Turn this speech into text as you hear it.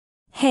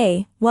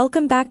Hey,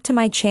 welcome back to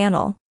my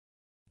channel.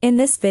 In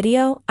this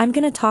video, I'm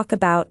gonna talk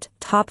about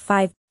top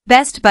 5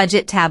 best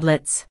budget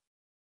tablets.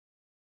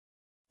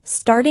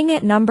 Starting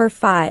at number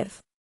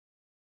 5.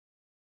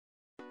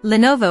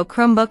 Lenovo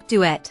Chromebook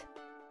Duet.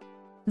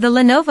 The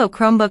Lenovo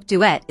Chromebook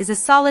Duet is a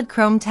solid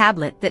Chrome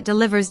tablet that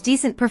delivers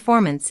decent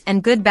performance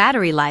and good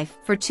battery life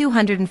for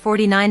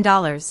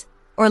 $249,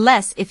 or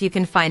less if you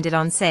can find it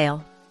on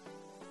sale.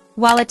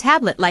 While a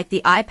tablet like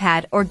the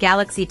iPad or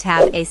Galaxy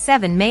Tab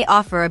A7 may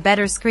offer a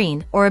better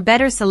screen or a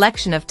better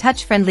selection of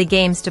touch-friendly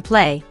games to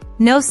play,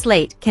 no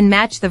slate can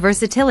match the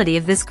versatility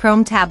of this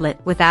Chrome tablet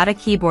without a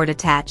keyboard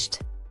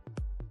attached.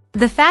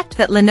 The fact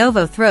that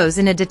Lenovo throws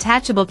in a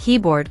detachable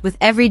keyboard with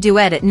every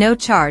Duet at no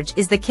charge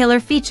is the killer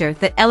feature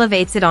that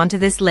elevates it onto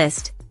this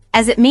list,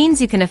 as it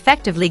means you can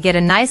effectively get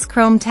a nice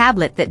Chrome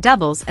tablet that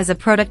doubles as a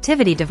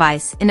productivity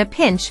device in a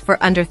pinch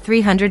for under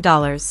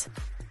 $300.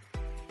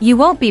 You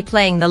won't be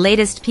playing the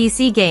latest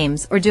PC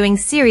games or doing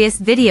serious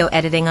video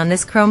editing on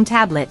this Chrome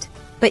tablet,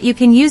 but you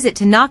can use it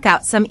to knock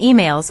out some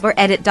emails or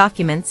edit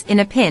documents in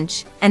a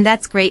pinch, and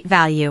that's great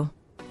value.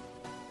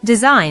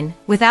 Design: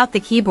 without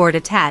the keyboard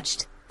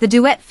attached, the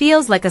Duet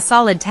feels like a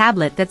solid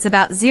tablet that's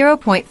about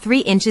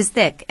 0.3 inches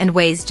thick and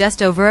weighs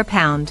just over a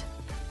pound.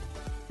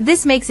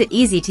 This makes it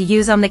easy to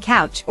use on the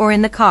couch or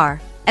in the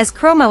car, as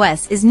Chrome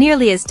OS is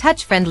nearly as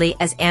touch-friendly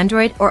as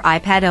Android or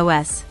iPad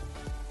OS.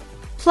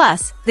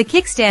 Plus, the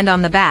kickstand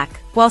on the back,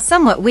 while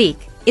somewhat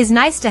weak, is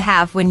nice to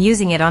have when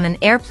using it on an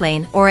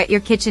airplane or at your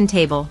kitchen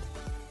table.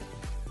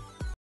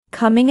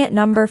 Coming at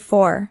number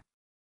 4.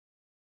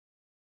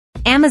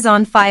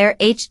 Amazon Fire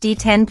HD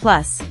 10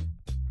 Plus.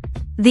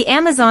 The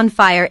Amazon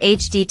Fire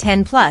HD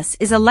 10 Plus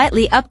is a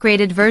lightly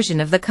upgraded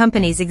version of the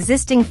company's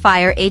existing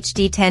Fire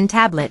HD 10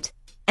 tablet,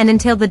 and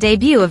until the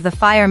debut of the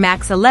Fire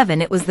Max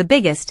 11 it was the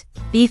biggest,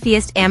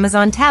 beefiest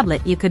Amazon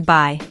tablet you could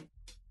buy.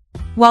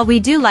 While we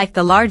do like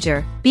the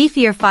larger,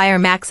 beefier Fire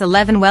Max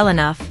 11 well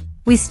enough,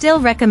 we still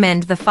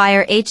recommend the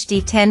Fire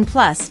HD 10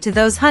 Plus to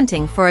those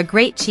hunting for a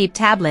great cheap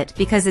tablet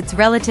because it's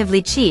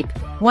relatively cheap,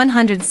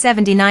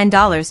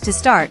 $179 to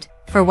start,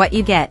 for what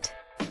you get.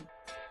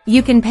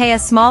 You can pay a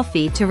small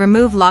fee to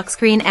remove lock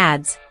screen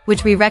ads,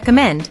 which we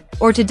recommend,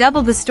 or to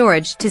double the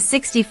storage to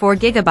 64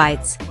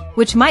 gigabytes,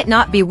 which might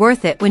not be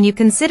worth it when you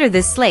consider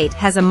this slate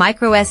has a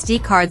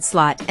microSD card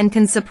slot and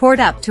can support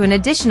up to an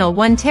additional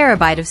 1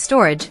 terabyte of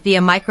storage via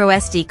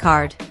microSD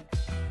card.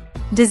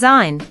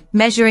 Design: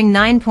 measuring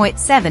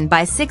 9.7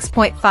 by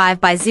 6.5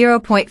 by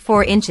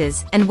 0.4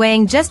 inches and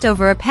weighing just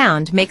over a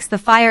pound makes the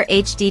Fire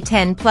HD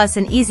 10 Plus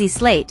an easy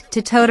slate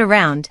to tote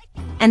around,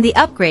 and the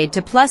upgrade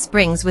to Plus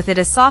brings with it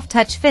a soft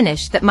touch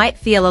finish that might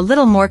feel a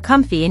little more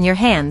comfy in your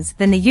hands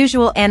than the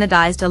usual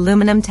anodized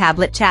aluminum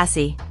tablet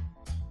chassis.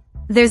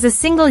 There's a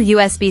single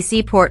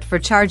USB-C port for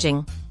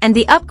charging, and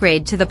the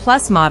upgrade to the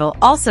Plus model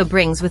also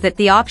brings with it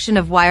the option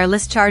of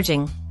wireless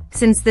charging,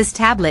 since this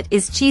tablet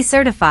is Qi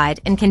certified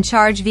and can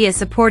charge via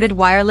supported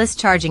wireless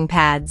charging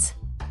pads.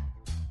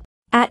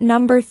 At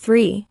number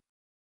 3.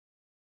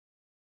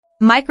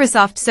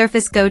 Microsoft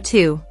Surface Go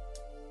 2.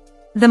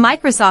 The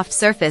Microsoft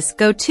Surface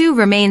Go 2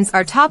 remains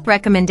our top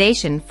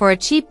recommendation for a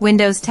cheap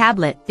Windows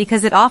tablet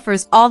because it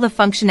offers all the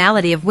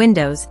functionality of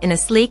Windows in a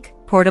sleek,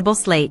 portable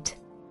slate.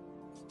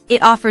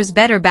 It offers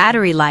better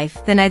battery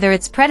life than either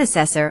its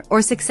predecessor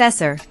or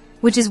successor,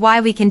 which is why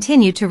we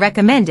continue to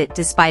recommend it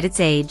despite its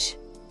age.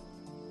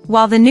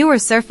 While the newer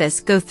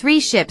Surface Go 3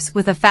 ships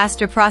with a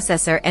faster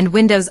processor and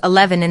Windows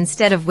 11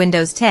 instead of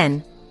Windows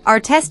 10, our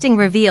testing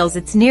reveals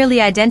it's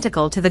nearly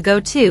identical to the Go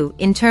 2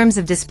 in terms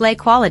of display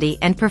quality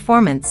and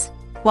performance,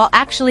 while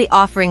actually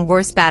offering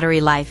worse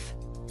battery life.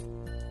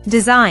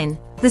 Design: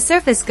 the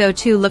Surface Go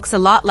 2 looks a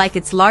lot like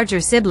its larger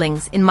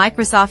siblings in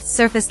Microsoft's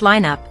Surface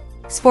lineup,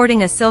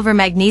 sporting a silver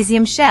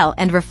magnesium shell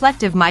and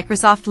reflective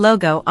Microsoft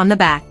logo on the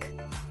back.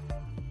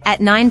 At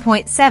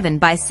 9.7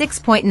 by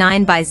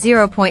 6.9 by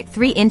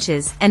 0.3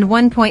 inches and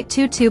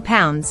 1.22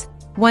 pounds,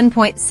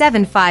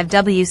 1.75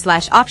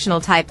 W/optional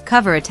type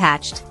cover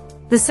attached,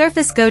 the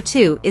Surface Go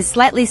 2 is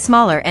slightly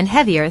smaller and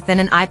heavier than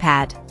an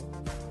iPad.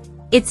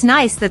 It's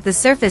nice that the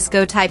Surface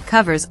Go type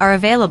covers are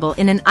available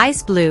in an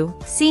ice blue,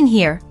 seen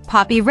here,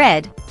 poppy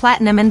red,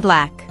 platinum and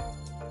black.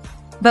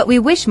 But we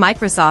wish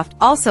Microsoft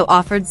also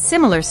offered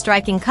similar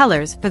striking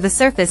colors for the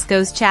Surface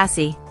Go's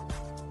chassis.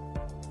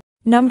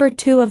 Number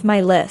 2 of my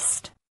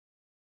list.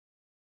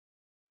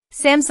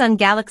 Samsung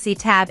Galaxy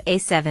Tab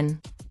A7.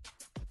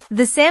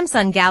 The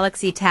Samsung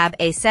Galaxy Tab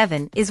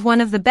A7 is one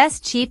of the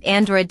best cheap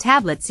Android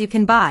tablets you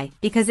can buy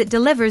because it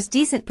delivers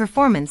decent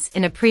performance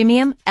in a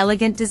premium,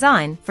 elegant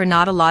design for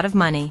not a lot of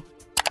money.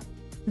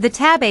 The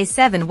Tab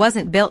A7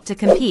 wasn't built to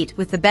compete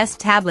with the best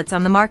tablets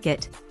on the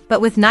market,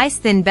 but with nice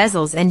thin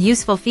bezels and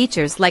useful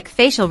features like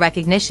facial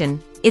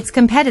recognition, it's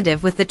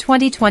competitive with the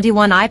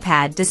 2021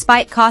 iPad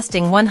despite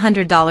costing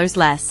 $100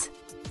 less.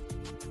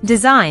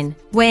 Design: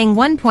 weighing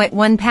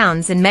 1.1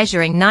 pounds and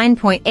measuring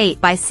 9.8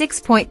 by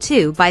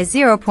 6.2 by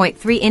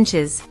 0.3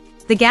 inches,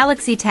 the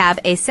Galaxy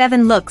Tab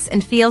A7 looks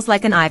and feels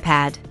like an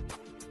iPad.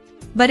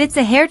 But it's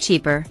a hair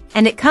cheaper,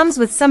 and it comes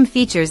with some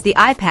features the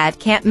iPad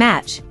can't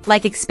match,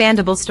 like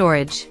expandable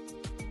storage.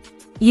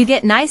 You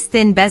get nice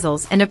thin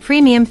bezels and a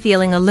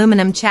premium-feeling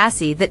aluminum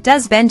chassis that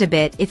does bend a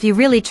bit if you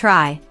really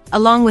try,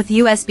 along with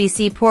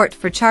USB-C port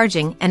for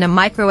charging and a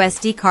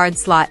microSD card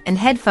slot and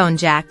headphone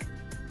jack,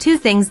 two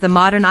things the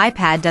modern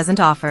iPad doesn't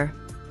offer.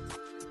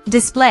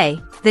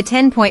 Display: the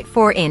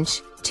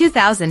 10.4-inch,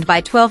 2000 by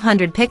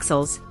 1200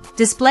 pixels,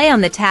 display on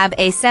the Tab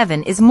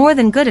A7 is more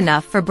than good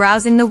enough for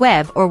browsing the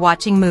web or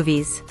watching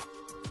movies.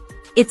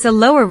 It's a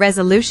lower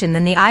resolution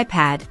than the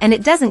iPad and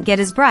it doesn't get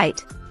as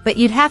bright, but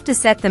you'd have to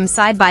set them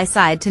side by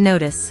side to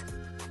notice.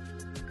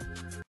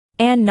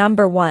 And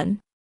number 1.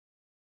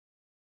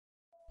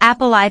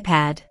 Apple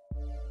iPad.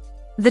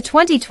 The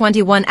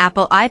 2021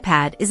 Apple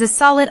iPad is a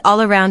solid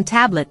all-around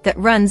tablet that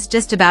runs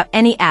just about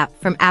any app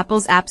from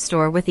Apple's App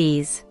Store with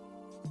ease.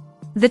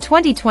 The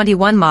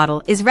 2021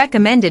 model is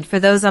recommended for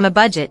those on a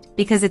budget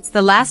because it's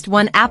the last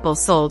one Apple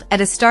sold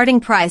at a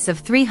starting price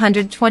of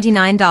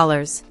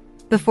 $329,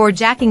 before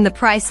jacking the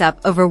price up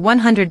over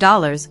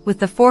 $100 with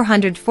the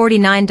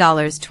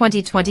 $449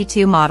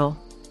 2022 model.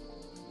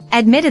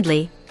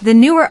 Admittedly, the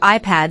newer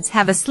iPads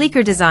have a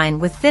sleeker design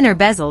with thinner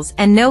bezels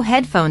and no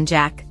headphone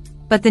jack,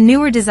 but the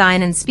newer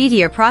design and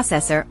speedier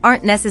processor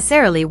aren't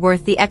necessarily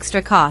worth the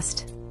extra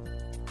cost.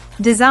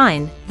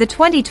 Design: the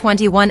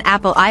 2021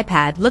 Apple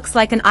iPad looks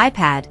like an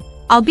iPad,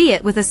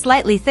 albeit with a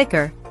slightly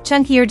thicker,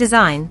 chunkier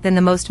design than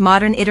the most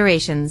modern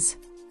iterations.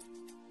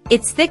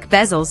 Its thick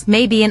bezels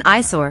may be an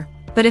eyesore,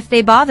 but if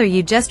they bother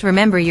you, just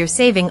remember you're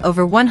saving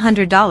over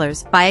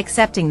 $100 by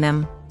accepting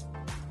them.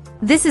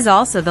 This is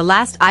also the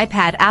last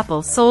iPad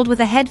Apple sold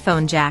with a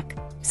headphone jack,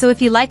 so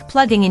if you like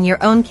plugging in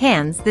your own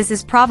cans, this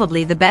is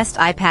probably the best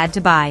iPad to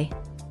buy.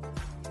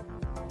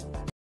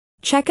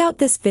 Check out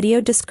this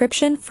video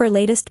description for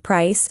latest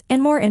price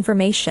and more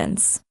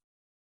informations.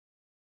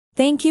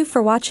 Thank you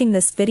for watching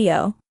this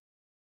video.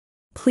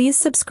 Please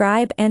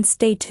subscribe and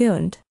stay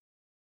tuned.